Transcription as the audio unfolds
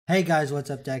Hey guys, what's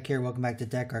up? Deck here. Welcome back to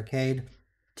Deck Arcade.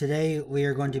 Today we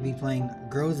are going to be playing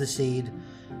Grow the Seed.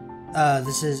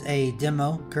 This is a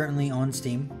demo currently on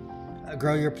Steam.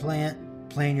 Grow your plant,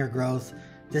 plan your growth.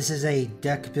 This is a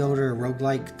deck builder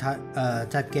roguelike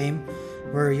type game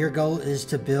where your goal is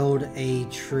to build a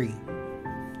tree.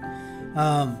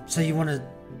 So you want to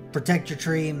protect your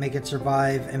tree, make it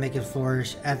survive, and make it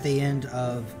flourish at the end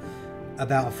of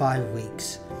about 5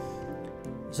 weeks.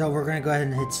 So we're going to go ahead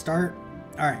and hit start.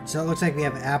 Alright, so it looks like we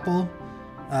have apple,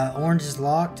 orange is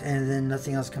locked, and then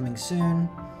nothing else coming soon.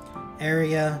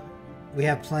 Area, we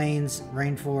have plains,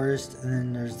 rainforest, and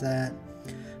then there's that.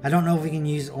 I don't know if we can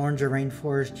use orange or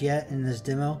rainforest yet in this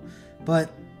demo,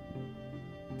 but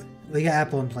we got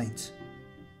apple and plains.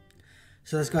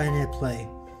 So let's go ahead and hit play.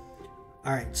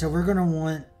 Alright, so we're going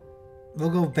to we'll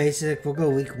go basic, we'll go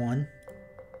week 1.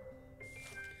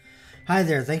 Hi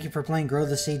there, thank you for playing Grow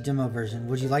the Seed demo version.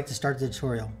 Would you like to start the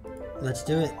tutorial? Let's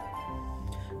do it.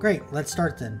 Great, let's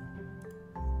start then.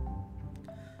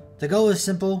 The goal is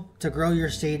simple, to grow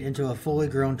your seed into a fully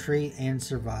grown tree and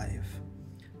survive.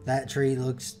 That tree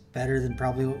looks better than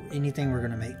probably anything we're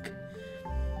going to make.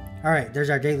 Alright,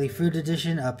 there's our daily food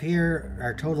addition up here,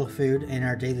 our total food, and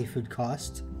our daily food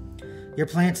cost. Your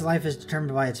plant's life is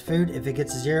determined by its food. If it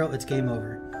gets 0, it's game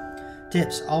over.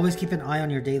 Tips, always keep an eye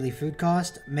on your daily food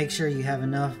cost. Make sure you have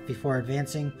enough before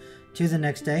advancing to the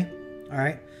next day.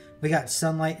 Alright. We got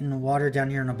sunlight and water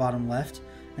down here on the bottom left,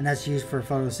 and that's used for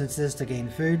photosynthesis to gain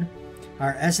food.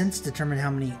 Our essence determine how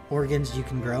many organs you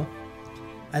can grow.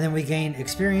 And then we gain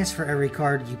experience for every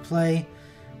card you play.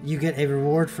 You get a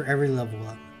reward for every level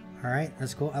up. Alright,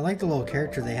 that's cool. I like the little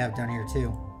character they have down here too.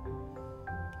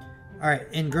 Alright,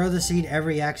 in Grow the Seed,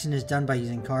 every action is done by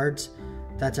using cards.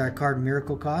 That's our card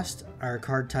miracle cost, our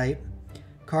card type,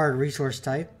 card resource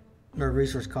type, or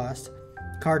resource cost,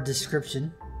 card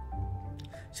description.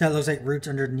 So it looks like roots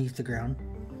underneath the ground.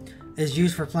 Is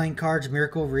used for playing cards.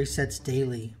 Miracle resets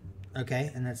daily. Okay,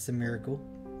 and that's the miracle.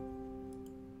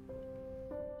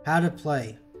 How to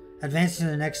play. Advancing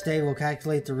to the next day will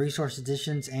calculate the resource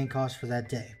additions and cost for that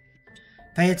day.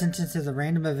 Pay attention to the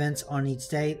random events on each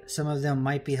day. Some of them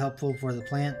might be helpful for the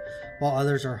plant, while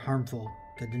others are harmful.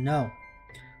 Good to know.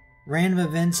 Random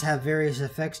events have various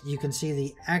effects. You can see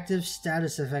the active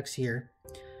status effects here.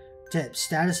 Tips.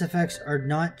 Status effects are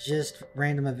not just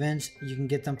random events. You can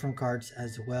get them from cards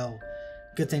as well.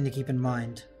 Good thing to keep in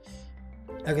mind.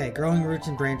 Okay, growing roots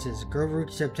and branches. Grow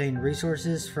roots to obtain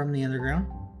resources from the underground.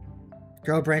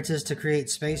 Grow branches to create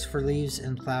space for leaves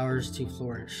and flowers to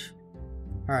flourish.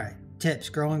 Alright, tips.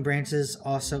 Growing branches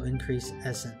also increase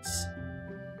essence.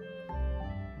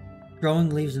 Growing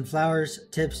leaves and flowers.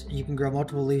 Tips. You can grow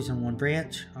multiple leaves in one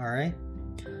branch. Alright.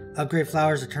 Upgrade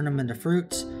flowers to turn them into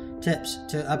fruits. Tips.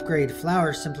 To upgrade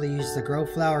flowers, simply use the Grow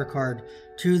Flower card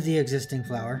to the existing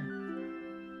flower.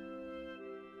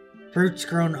 Fruits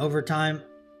grown over time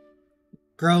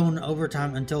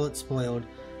until it's spoiled.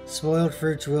 Spoiled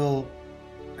fruits will,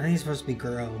 I think it's supposed to be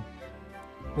grow,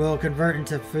 will convert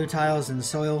into food tiles in the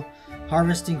soil.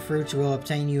 Harvesting fruits will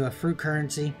obtain you a fruit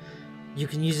currency. You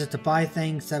can use it to buy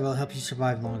things that will help you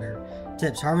survive longer.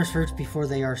 Tips. Harvest fruits before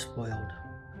they are spoiled.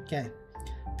 Okay.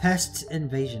 Pests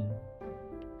invasion.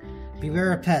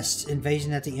 Beware of pests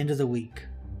invasion at the end of the week.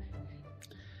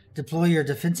 Deploy your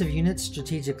defensive units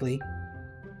strategically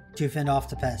to fend off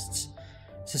the pests.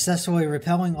 Successfully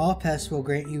repelling all pests will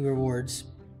grant you rewards,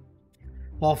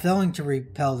 while failing to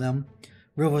repel them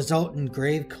will result in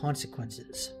grave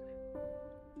consequences.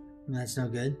 That's no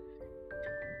good.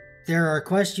 There are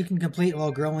quests you can complete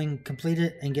while growing. Complete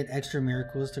it and get extra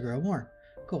miracles to grow more.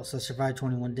 Cool. So survive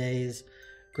 21 days,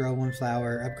 grow 1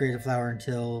 flower, upgrade a flower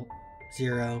until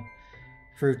 0.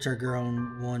 Fruits are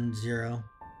grown 1-0.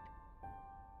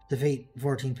 Defeat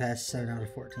 14 pests, 7 out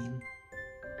of 14.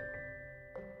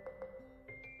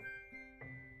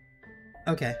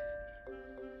 Okay.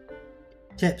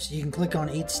 Tips. You can click on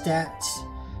each stats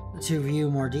to view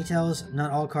more details.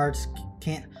 Not all cards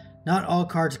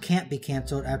can't be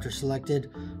cancelled after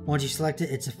selected. Once you select it,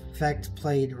 its effect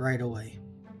played right away.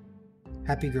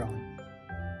 Happy growing.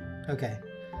 Okay.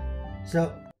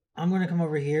 So I'm going to come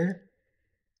over here.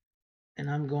 And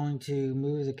I'm going to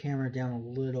move the camera down a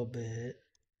little bit.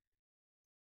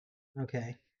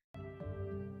 Okay.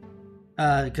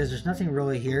 Because there's nothing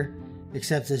really here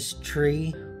except this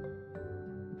tree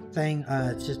thing.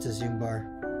 It's just a zoom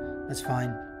bar. That's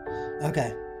fine.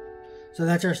 Okay. So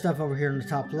that's our stuff over here in the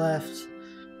top left.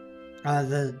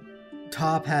 The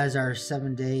top has our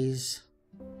 7 days.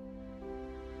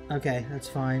 Okay, that's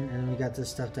fine. And we got this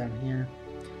stuff down here.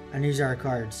 And these are our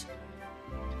cards.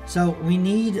 So we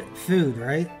need food,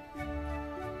 right?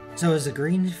 So is the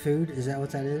green food? Is that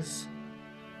what that is?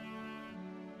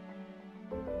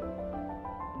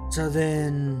 So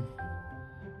then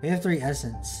we have 3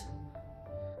 essence.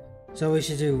 So we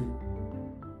should do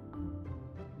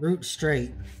root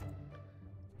straight.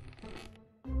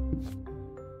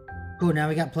 Cool, now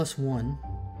we got +1.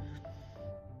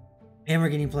 And we're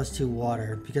getting +2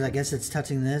 water, because I guess it's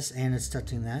touching this and it's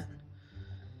touching that.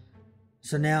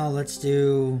 So now let's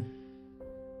do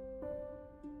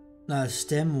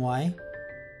stem Y.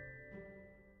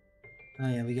 Oh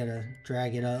yeah, we gotta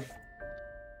drag it up.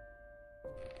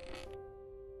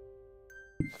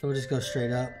 So we'll just go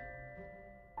straight up.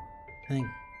 I think,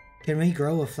 can we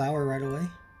grow a flower right away?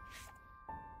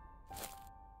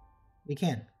 We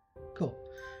can. Cool.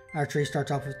 Our tree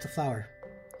starts off with the flower.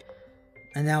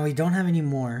 And now we don't have any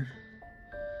more,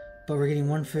 but we're getting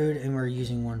 1 food and we're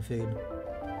using 1 food.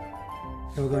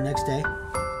 So we'll go next day.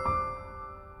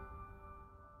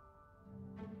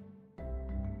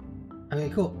 Okay,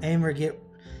 cool. And we get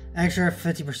extra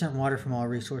 50% water from all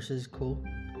resources. Cool.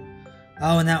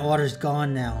 Oh, and that water's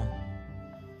gone now.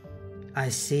 I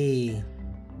see.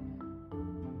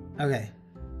 Okay.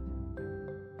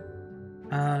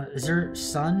 Is there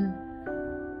sun?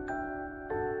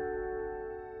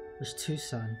 There's 2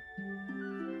 sun.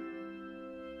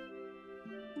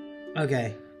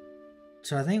 Okay.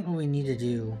 So I think what we need to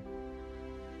do...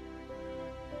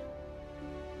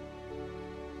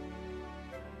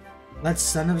 Let's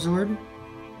sun absorb.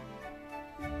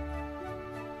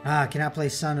 Ah, cannot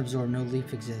place sun absorb. No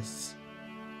leaf exists.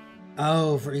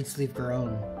 Oh, for each leaf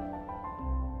grown.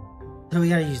 So we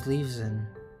gotta use leaves then.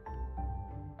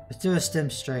 Let's do a stem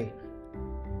straight.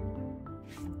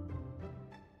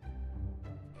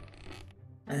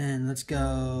 And then let's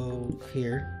go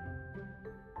here.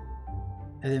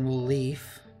 And then we'll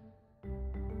leaf.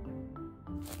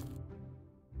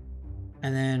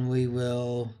 And then we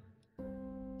will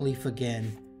leaf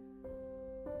again.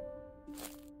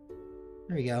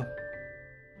 There we go.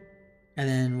 And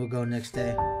then we'll go next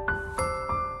day.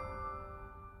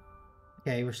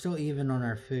 Okay, we're still even on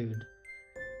our food.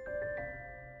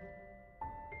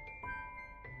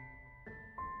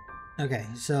 Okay,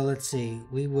 so let's see.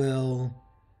 We will...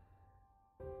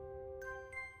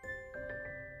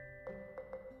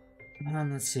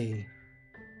 let's see.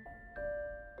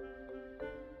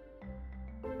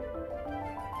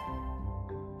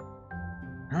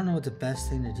 I don't know what the best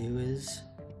thing to do is.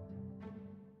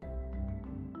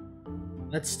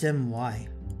 Let's stem Y.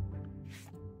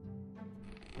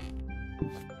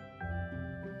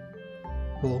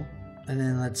 Cool. And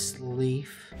then let's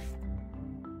leaf.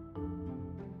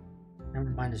 Never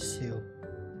mind, it's 2.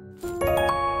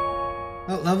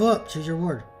 Oh, level up. Choose your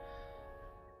ward.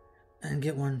 And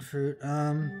get 1 fruit.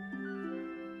 I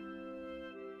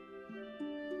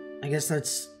guess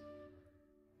let's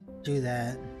do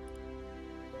that.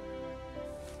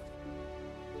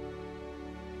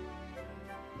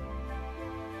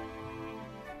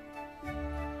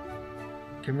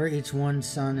 Convert each 1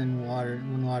 sun and water,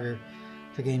 1 water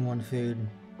to gain 1 food.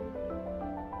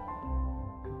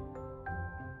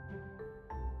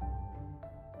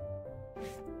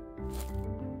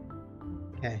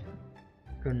 Okay,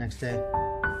 go next day.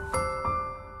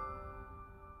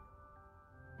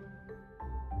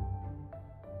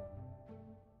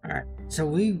 Alright, so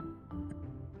we need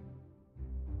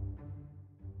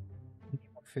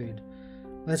more food.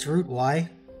 Let's root Y.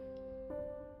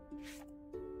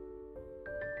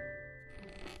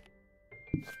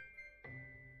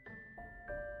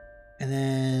 And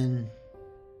then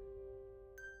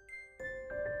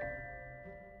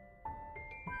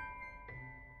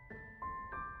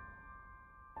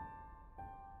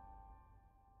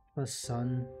plus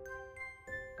sun.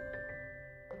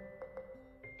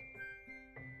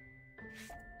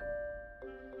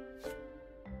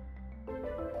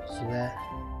 See that?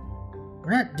 We're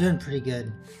not doing pretty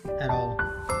good at all.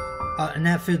 And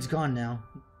that food's gone now.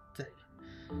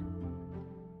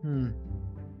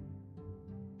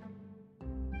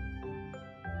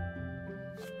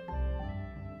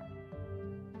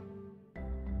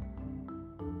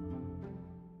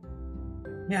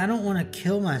 Yeah, I don't want to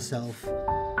kill myself,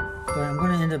 but I'm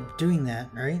going to end up doing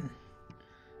that, right?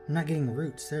 I'm not getting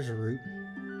roots. There's a root.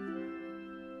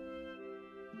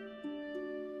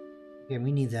 Okay,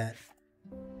 we need that.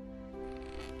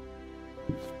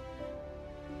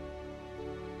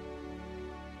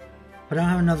 But I don't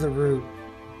have another root.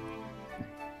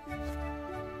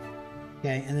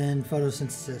 Okay, and then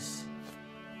photosynthesis.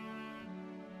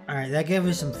 Alright, that gave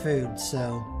us some food,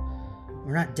 so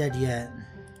we're not dead yet.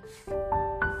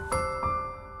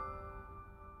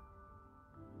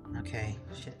 Okay,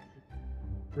 shit.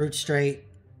 Root straight.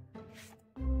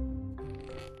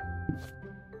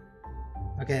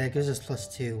 Okay, that gives us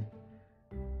 +2.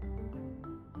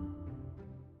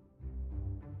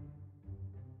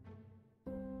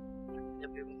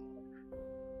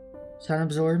 Sun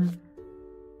absorb.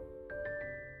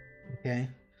 Okay.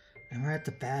 And we're at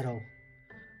the battle.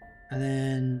 And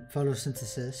then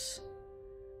photosynthesis.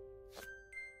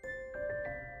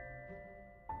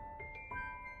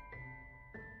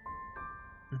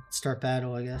 Let's start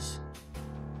battle, I guess.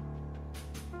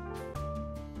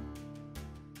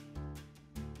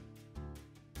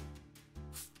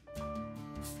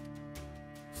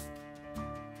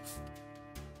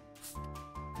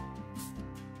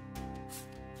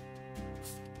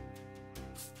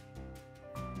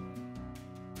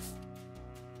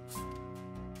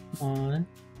 On.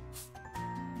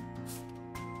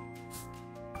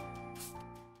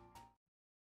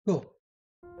 Cool.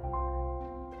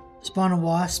 Spawn a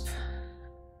wasp.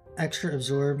 Extra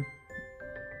absorb.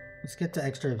 Let's get the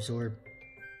extra absorb.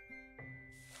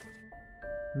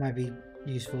 Might be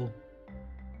useful.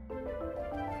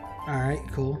 Alright,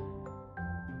 cool.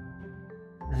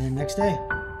 And then next day.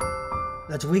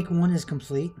 That's week 1 is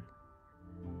complete.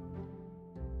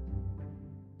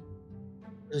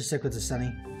 Just stick with the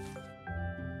sunny.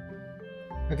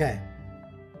 Okay.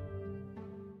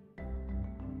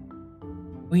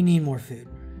 We need more food.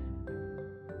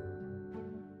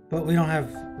 But we don't have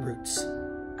roots.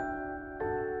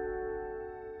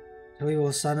 So we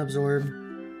will sun absorb.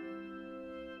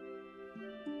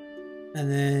 And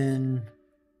then...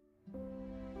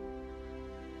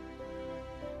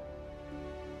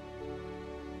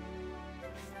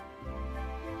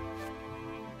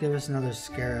 give us another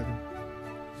scarab.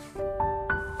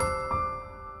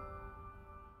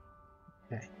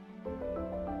 Okay.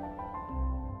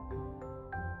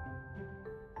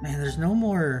 Man, there's no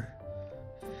more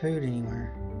food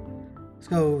anywhere. Let's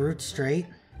go root straight.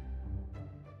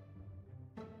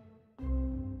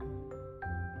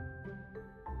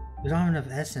 We don't have enough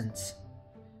essence.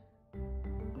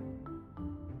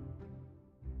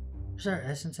 Where's our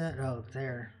essence at? Oh,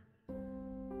 there.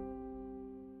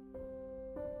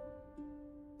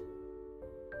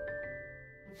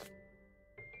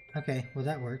 Okay, well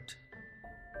that worked.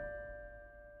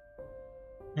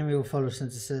 And we will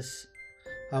photosynthesis.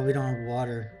 Oh, we don't have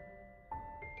water.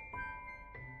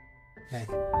 Okay.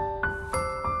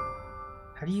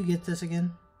 How do you get this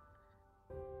again?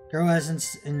 Grow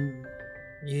essence and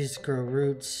use to grow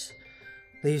roots.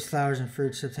 Leaves, flowers, and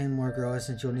fruits. To obtain more grow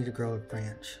essence, you'll need to grow a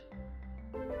branch.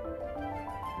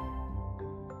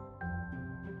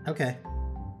 Okay.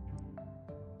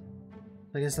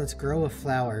 I guess let's grow a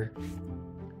flower.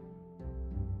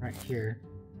 Right here.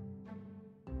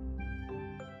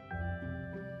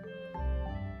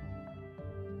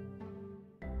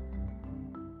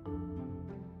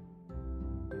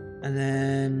 And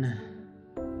then...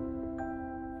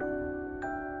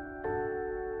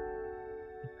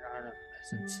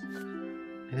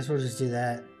 I guess we'll just do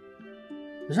that.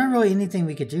 There's not really anything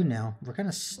we could do now. We're kind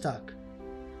of stuck.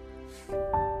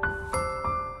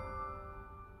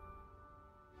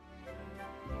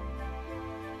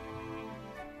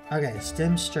 Okay,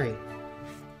 stem straight.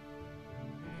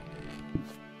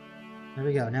 There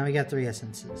we go. Now we got 3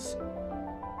 essences.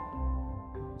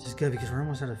 Which is good because we're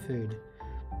almost out of food.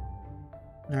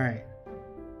 Alright.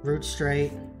 Root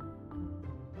straight.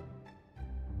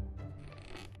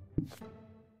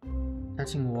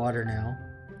 Touching water now.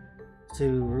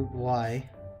 To root Y.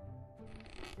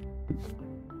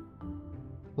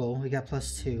 Cool, we got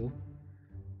 +2.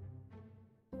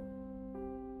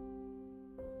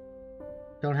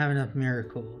 Don't have enough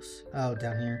miracles. Oh,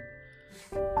 down here.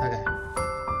 Okay.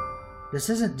 This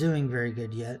isn't doing very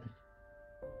good yet.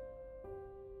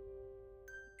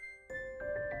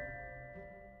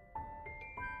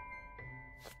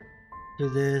 Do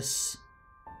this.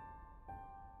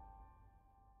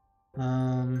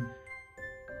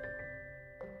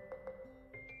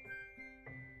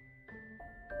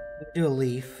 Do a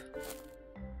leaf.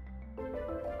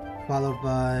 Followed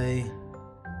by...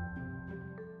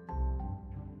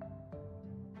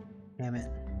 damn it.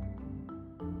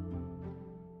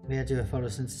 We have to do a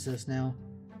photosynthesis now.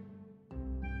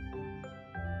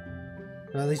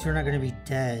 But at least we're not going to be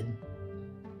dead.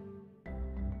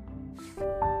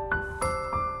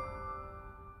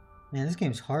 Man, this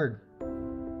game's hard.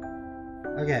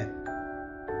 Okay.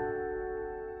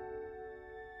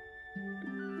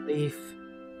 Leaf.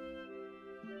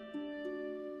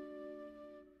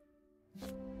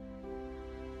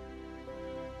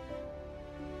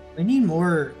 We need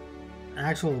more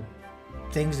actual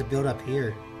things to build up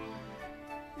here.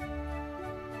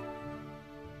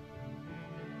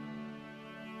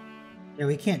 Yeah,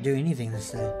 we can't do anything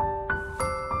this day.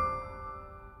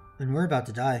 And we're about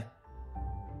to die.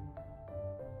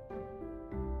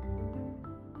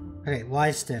 Okay,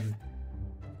 Y stem.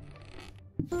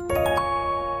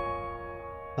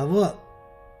 Level up.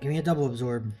 Give me a double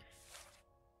absorb.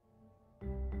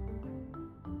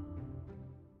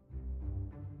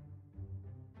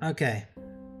 Okay.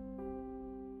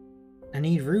 I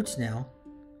need roots now.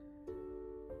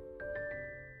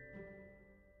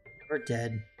 We're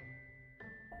dead.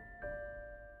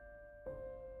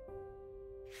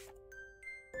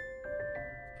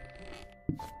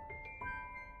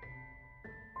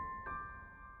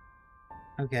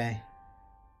 Okay.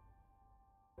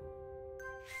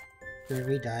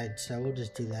 We died, so we'll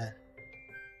just do that.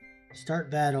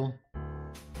 Start battle.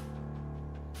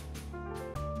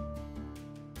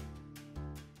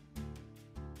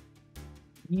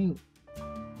 Can you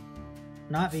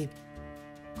not be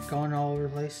going all over the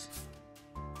place?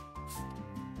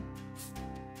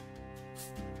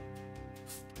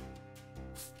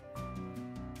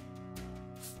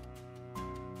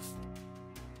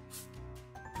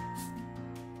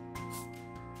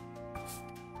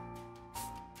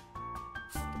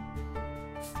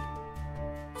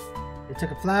 They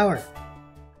took a flower.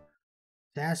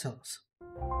 The assholes.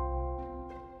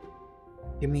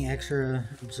 Give me extra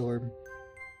absorb.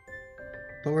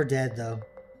 But we're dead though.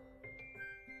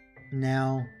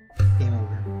 Now, game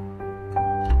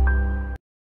over.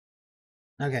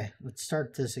 Okay, let's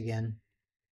start this again.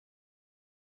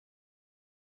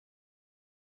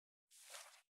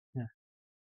 Yeah.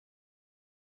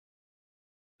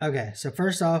 Okay, so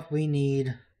first off, we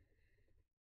need...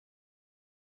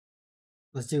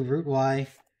 Let's do root Y.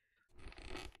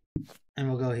 And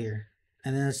we'll go here.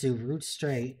 And then let's do root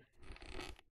straight.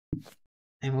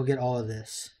 And we'll get all of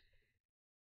this.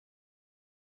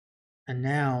 And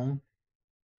now...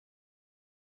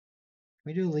 Can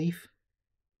we do a leaf?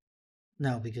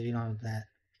 No, because we don't have that.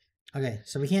 Okay,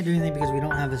 so we can't do anything because we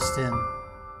don't have a stem.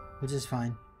 Which is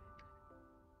fine.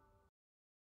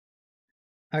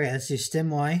 Okay, let's do stem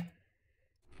Y.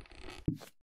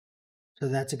 So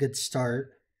that's a good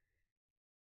start.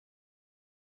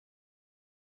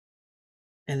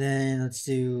 And then let's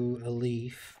do a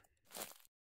leaf.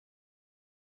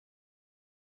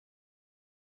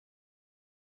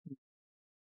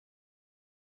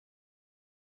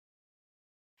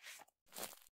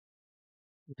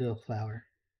 Do a flower.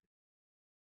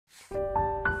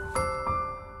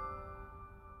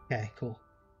 Okay, cool.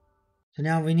 So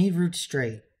now we need root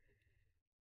straight.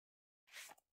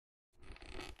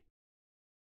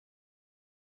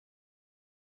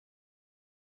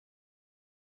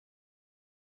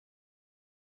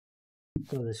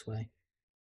 Go this way.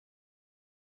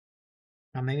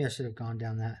 Oh, maybe I should have gone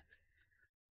down that.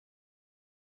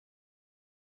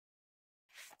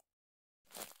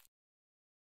 I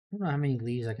don't know how many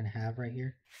leaves I can have right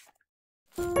here.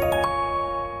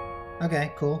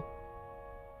 Okay, cool.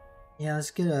 Yeah,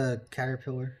 let's get a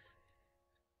caterpillar.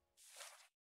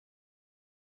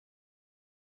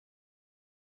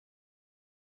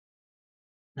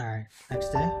 Alright, next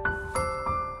day.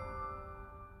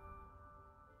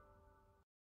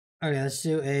 Okay, let's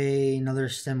do another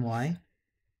stem Y.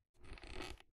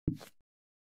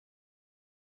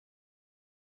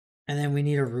 And then we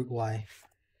need a root Y.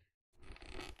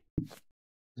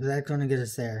 So that's going to get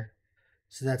us there.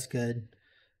 So that's good.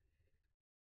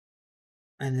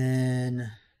 And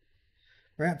then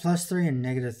we're at +3 and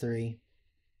 -3.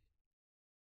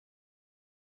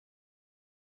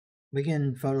 We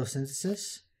can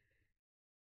photosynthesis.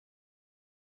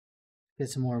 Get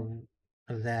some more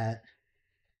of that.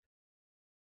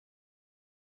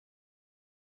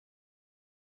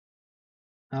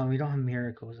 Oh, we don't have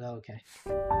miracles. Oh, okay.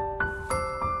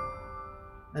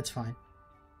 That's fine.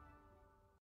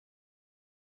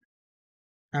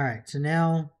 Alright, so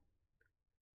now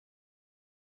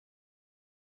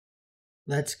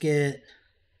let's get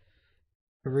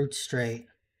a root straight.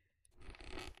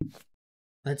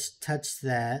 Let's touch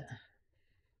that.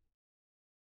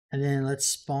 And then let's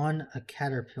spawn a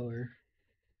caterpillar.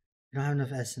 We don't have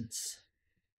enough essence.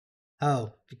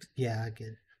 Oh, yeah, I get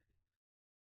it.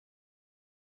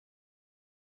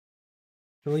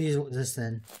 So we'll use this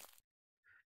then.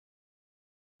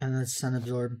 And let's sun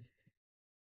absorb.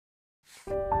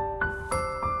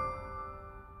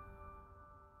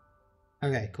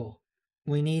 Okay, cool.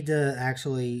 We need to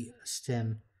actually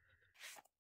stem.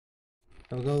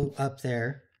 So we'll go up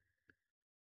there.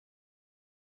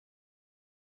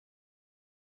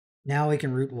 Now we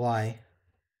can root Y.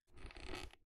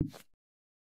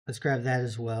 Let's grab that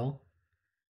as well.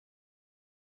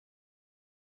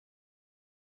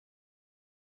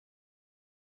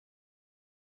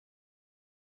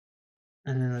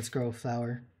 And then let's grow a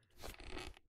flower.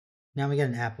 Now we get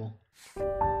an apple.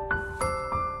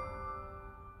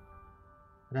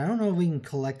 But I don't know if we can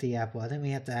collect the apple. I think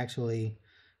we have to actually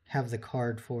have the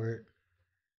card for it.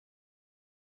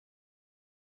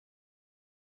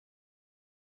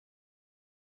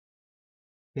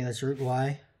 Okay, that's root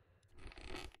Y.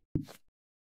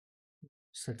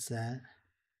 So that's that.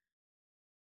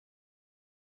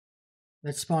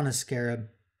 Let's spawn a scarab.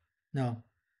 No,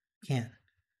 can't.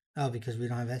 Oh, because we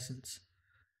don't have essence.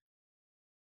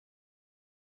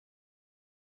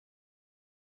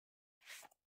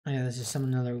 Oh yeah, let's just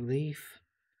summon another leaf.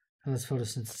 And let's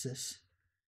photosynthesis.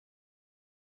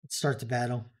 Let's start the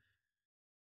battle.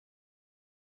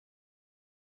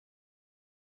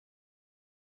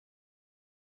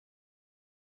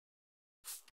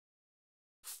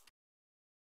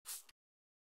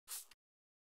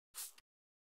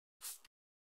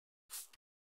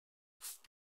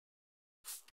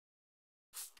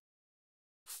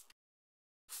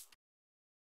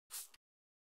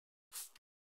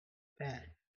 Bad.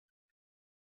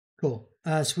 Cool.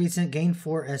 Sweet scent, gain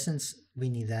 4 essence. We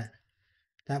need that.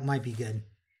 That might be good.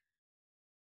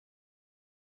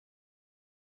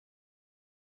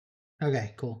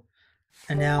 Okay, cool.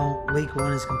 And now week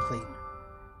 1 is complete.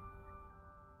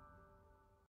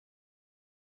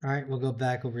 Alright, we'll go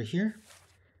back over here.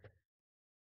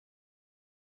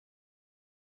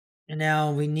 And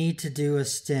now we need to do a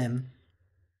stem.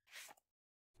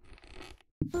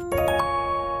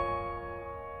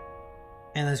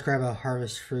 And let's grab a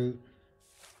harvest fruit.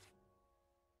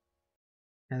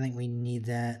 I think we need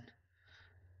that.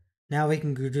 Now we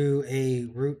can do a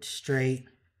root straight.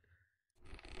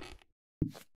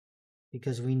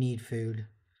 Because we need food.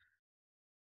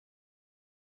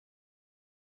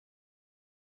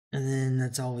 And then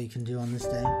that's all we can do on this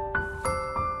day.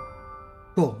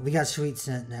 Cool, we got sweet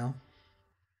scent now.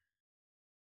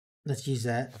 Let's use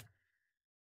that.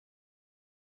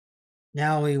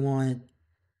 Now we want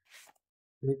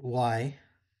Y.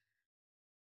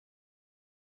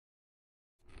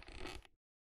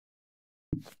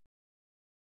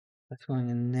 That's going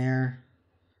in there.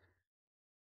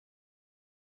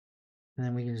 And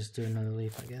then we can just do another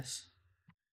leaf, I guess.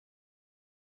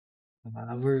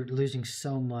 We're losing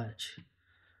so much.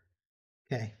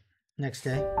 Okay, next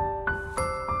day.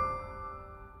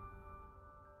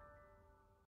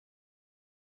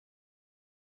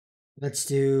 Let's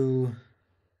do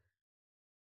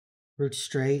root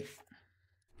straight.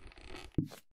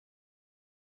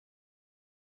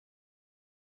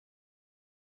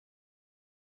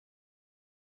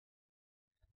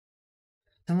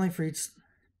 Sunlight fruits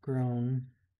grown.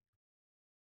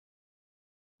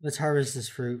 Let's harvest this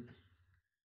fruit.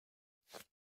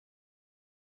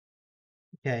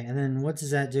 Okay, and then what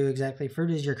does that do exactly?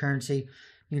 Fruit is your currency.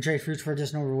 You can trade fruits for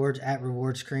additional rewards at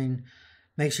reward screen.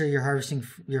 Make sure you're harvesting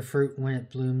your fruit when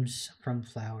it blooms from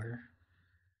flower.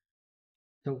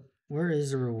 So where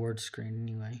is the reward screen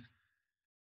anyway?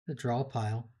 The draw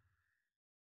pile.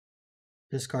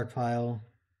 Discard pile.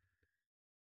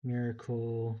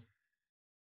 Miracle.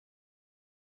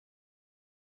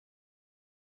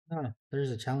 Oh, there's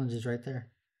the challenges right there.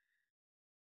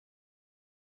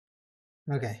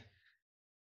 Okay.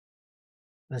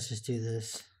 Let's just do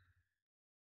this.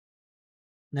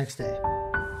 Next day.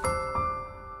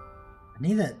 I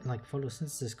need that like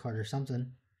photosynthesis card or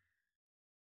something.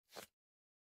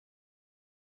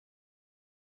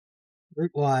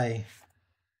 Root Y.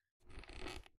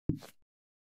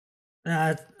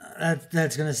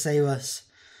 That's gonna save us.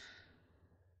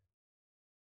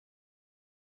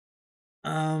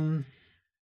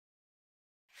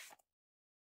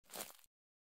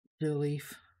 Do a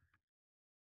leaf.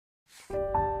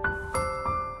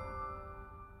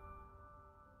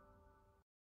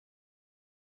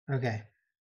 Okay.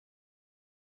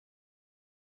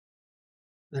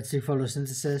 Let's do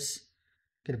photosynthesis.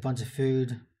 Get a bunch of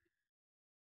food.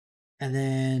 And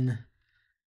then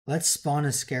let's spawn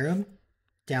a scarab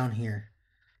down here.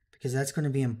 Because that's going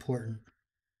to be important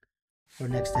for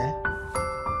next day.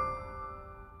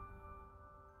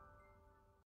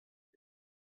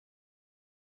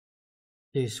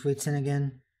 Do sweet scent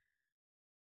again.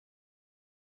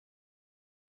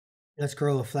 Let's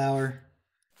grow a flower.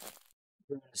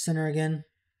 Center again.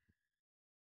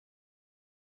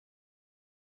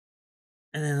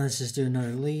 And then let's just do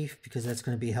another leaf because that's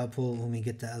going to be helpful when we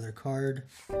get the other card.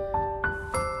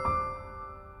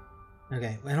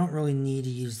 Okay, I don't really need to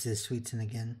use this sweet scent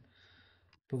again,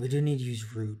 but we do need to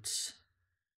use roots.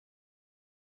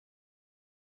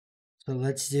 So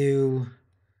let's do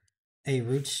a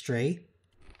root straight.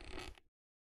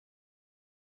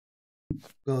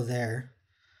 Go there.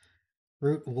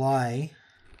 Root Y.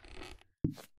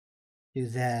 Do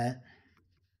that.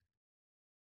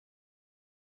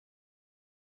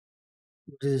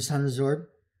 Do the sun absorb,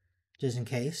 just in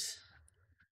case.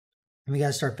 And we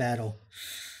gotta start battle.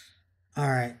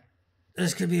 Alright.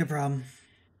 This could be a problem.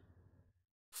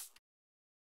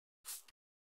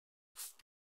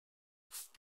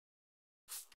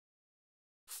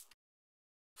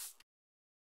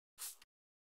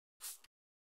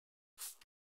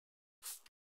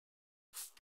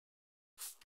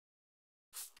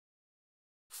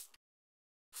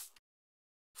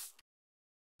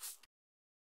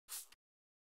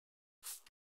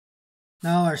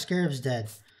 No, our scarab's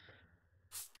dead.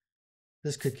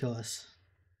 This could kill us.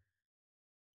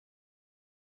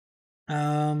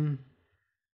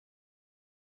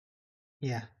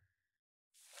 Yeah.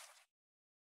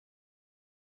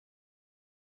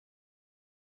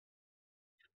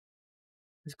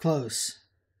 It's close.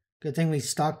 Good thing we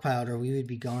stockpiled or we would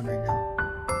be gone right now.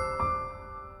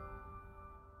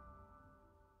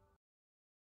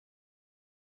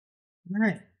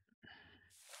 Alright.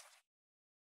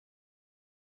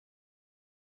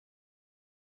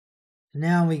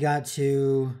 Now we got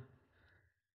to...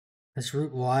 Let's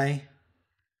root Y.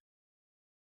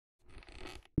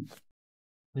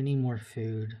 We need more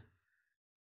food.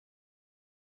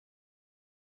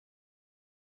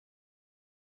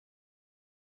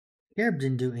 Scarab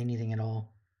didn't do anything at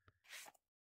all.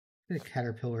 Get a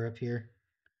caterpillar up here.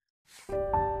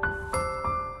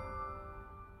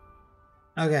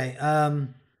 Okay,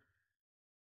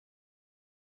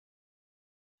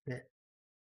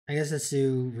 I guess let's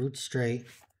do root straight.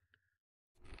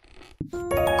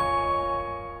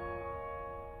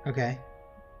 Okay.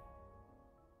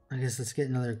 I guess let's get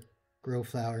another grow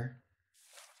flower.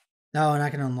 No, and I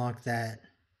can unlock that.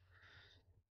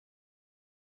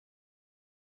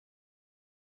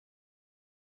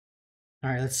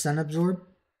 Alright, let's sun absorb.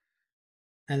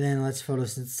 And then let's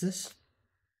photosynthesis.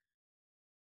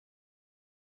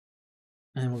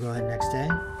 And we'll go ahead next day.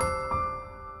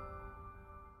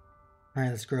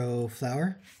 Alright, let's grow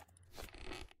flower.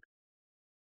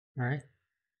 Alright,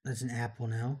 that's an apple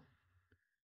now.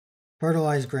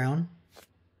 Fertilize ground.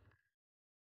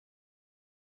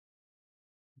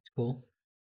 That's cool.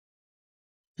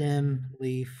 Stem,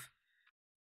 leaf.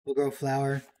 We'll grow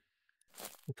flower.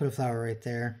 We'll put a flower right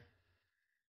there.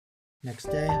 Next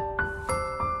day.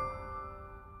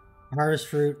 Harvest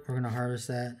fruit. We're going to harvest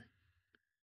that.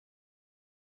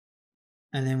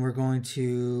 And then we're going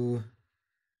to...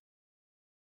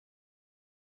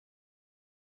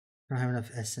 I don't have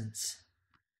enough essence.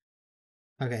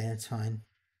 Okay, that's fine.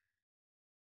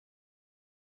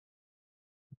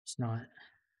 It's not.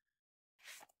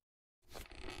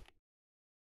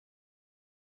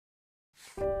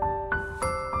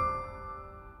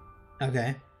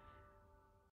 Okay.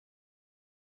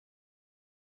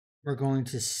 We're going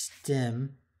to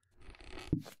stem.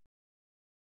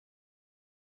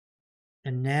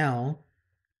 And now,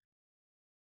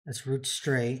 let's root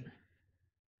straight.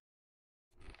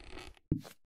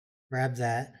 Grab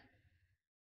that.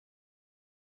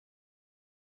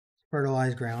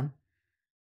 Fertilize ground.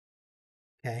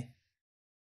 Okay.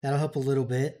 That'll help a little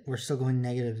bit. We're still going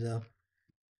negative though.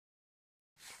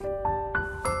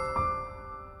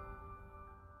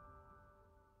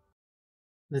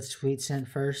 Let's sweet scent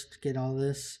first. Get all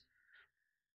this.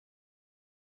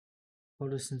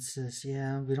 Photosynthesis.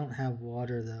 Yeah, we don't have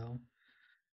water though.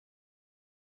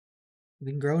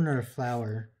 We can grow another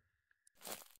flower.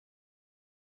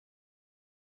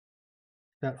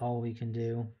 That's all we can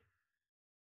do.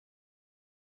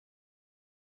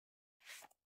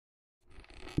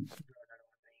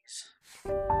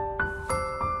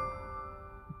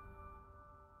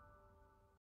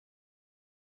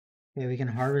 Okay, we can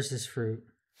harvest this fruit.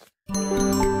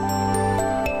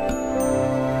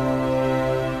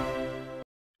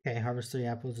 Okay, harvest 3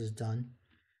 apples is done.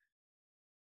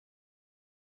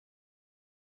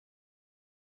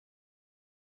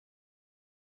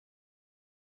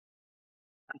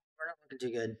 We're not looking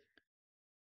too good.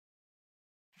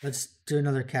 Let's do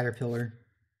another caterpillar.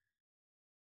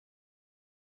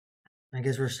 I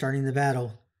guess we're starting the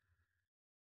battle.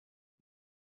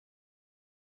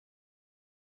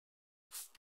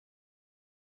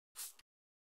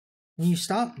 Can you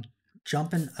stop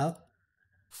jumping up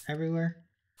everywhere?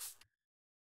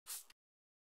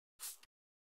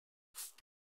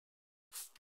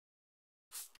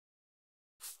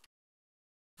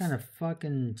 What kind of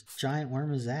fucking giant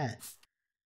worm is that?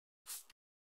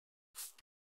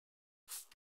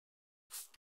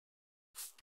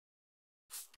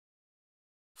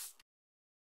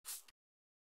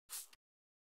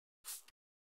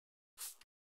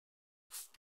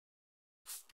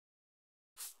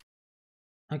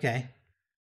 Okay.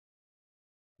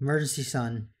 Emergency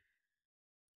sun.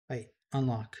 Wait,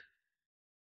 unlock.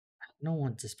 I don't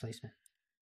want displacement.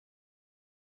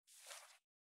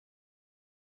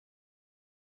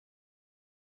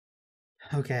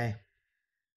 Okay.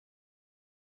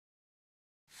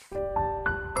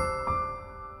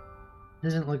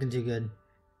 Isn't looking too good.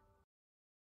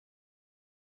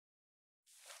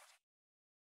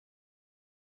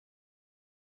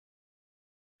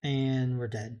 And we're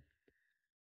dead.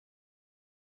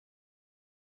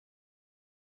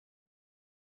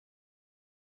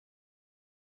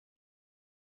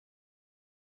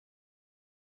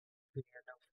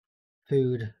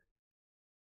 Food.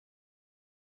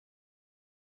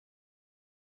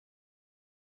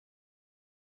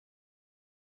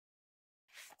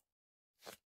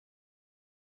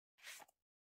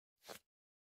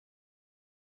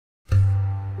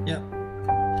 Yep.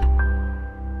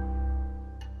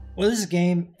 Well, this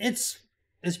game, it's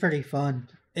pretty fun.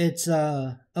 It's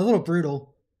a little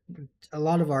brutal, a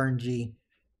lot of RNG,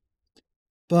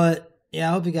 but yeah,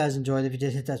 I hope you guys enjoyed. If you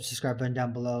did, hit that subscribe button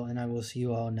down below, and I will see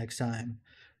you all next time.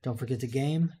 Don't forget to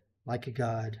game like a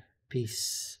god.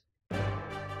 Peace.